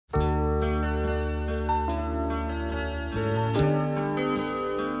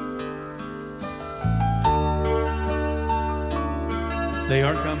they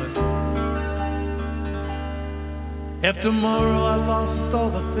are coming. If tomorrow I lost all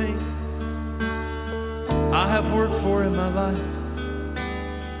the things I have worked for in my life,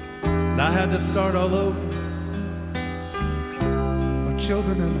 and I had to start all over, with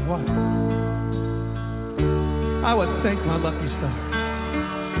children and a wife, I would thank my lucky stars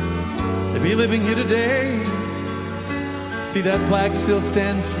to be living here today. See, that flag still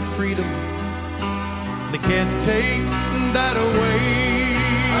stands for freedom. They can't take that away.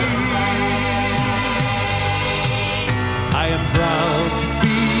 I am proud to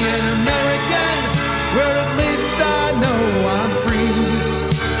be an American, where at least I know I'm free.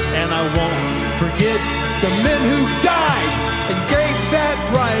 And I won't forget the men who died and gave that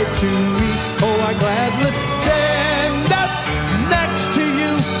right to me. Oh, I gladly stand up next to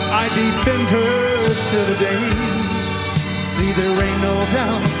you. I defend her till the day. See, there ain't no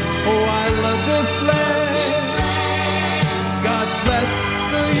doubt. Oh, I love this land. God bless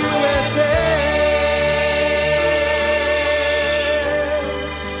the USA.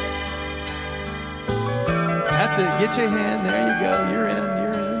 That's it. Get your hand. There you go. You're in.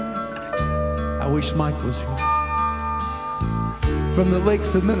 You're in. I wish Mike was here. From the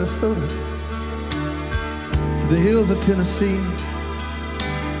lakes of Minnesota to the hills of Tennessee,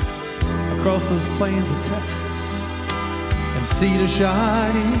 across those plains of Texas, and sea to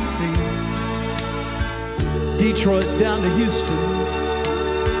shining sea, Detroit down to Houston,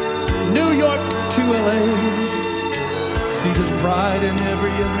 New York to LA. See, there's pride in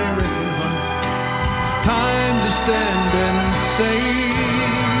every American heart. It's time to stand and say,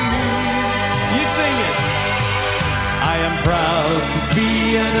 you sing it. I am proud to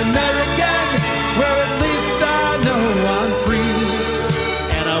be an American, where at least I know I'm free.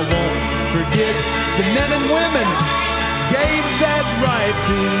 And I won't forget the men and women gave that right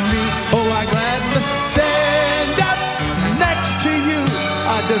to me. Oh, I gladly stand up next to you.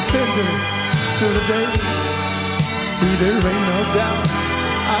 I defend her still today. See, there ain't no doubt.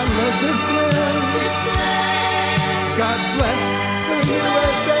 I love this land. God bless the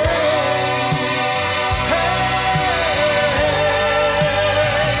USA. Hey,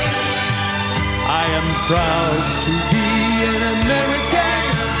 I am proud to be an American,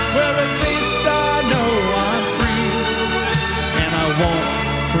 where at least I know I'm free. And I won't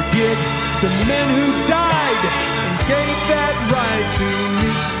forget the men who died and gave that right to me.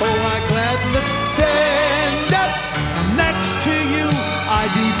 Oh, I gladly stand up next to you. I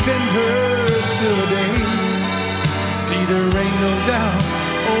defend her still today. See, there ain't no doubt.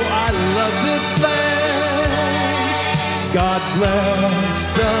 Oh, I love this land. God bless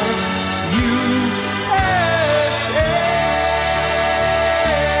the USA.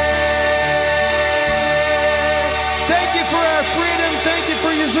 Thank you for our freedom. Thank you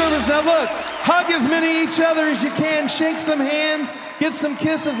for your service. Now look, hug as many each other as you can. Shake some hands. Get some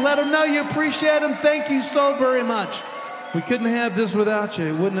kisses. Let them know you appreciate them. Thank you so very much. We couldn't have this without you.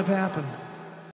 It wouldn't have happened.